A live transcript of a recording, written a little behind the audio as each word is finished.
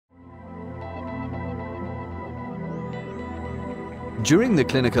During the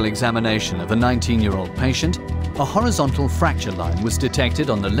clinical examination of a 19-year-old patient, a horizontal fracture line was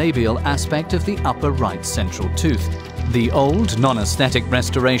detected on the labial aspect of the upper right central tooth. The old, non-aesthetic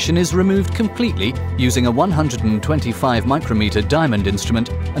restoration is removed completely using a 125 micrometer diamond instrument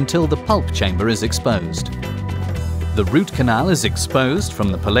until the pulp chamber is exposed. The root canal is exposed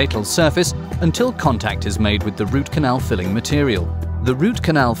from the palatal surface until contact is made with the root canal filling material. The root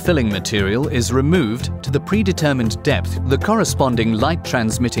canal filling material is removed to the predetermined depth. The corresponding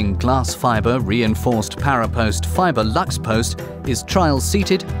light-transmitting glass fiber reinforced ParaPost fiber lux post is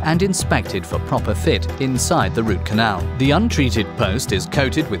trial-seated and inspected for proper fit inside the root canal. The untreated post is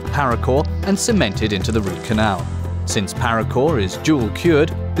coated with ParaCore and cemented into the root canal. Since ParaCore is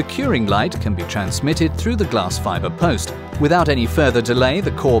dual-cured, the curing light can be transmitted through the glass fiber post. Without any further delay,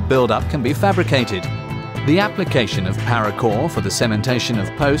 the core build-up can be fabricated. The application of ParaCore for the cementation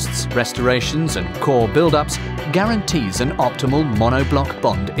of posts, restorations and core build-ups guarantees an optimal monoblock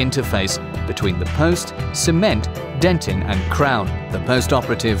bond interface between the post, cement, dentin and crown. The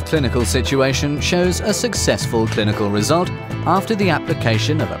post-operative clinical situation shows a successful clinical result after the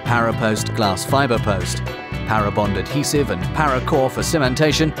application of a ParaPost glass fiber post, Parabond adhesive and ParaCore for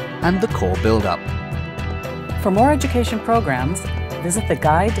cementation and the core build-up. For more education programs, visit the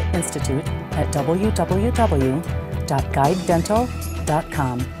Guide Institute at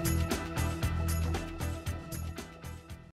www.guidedental.com.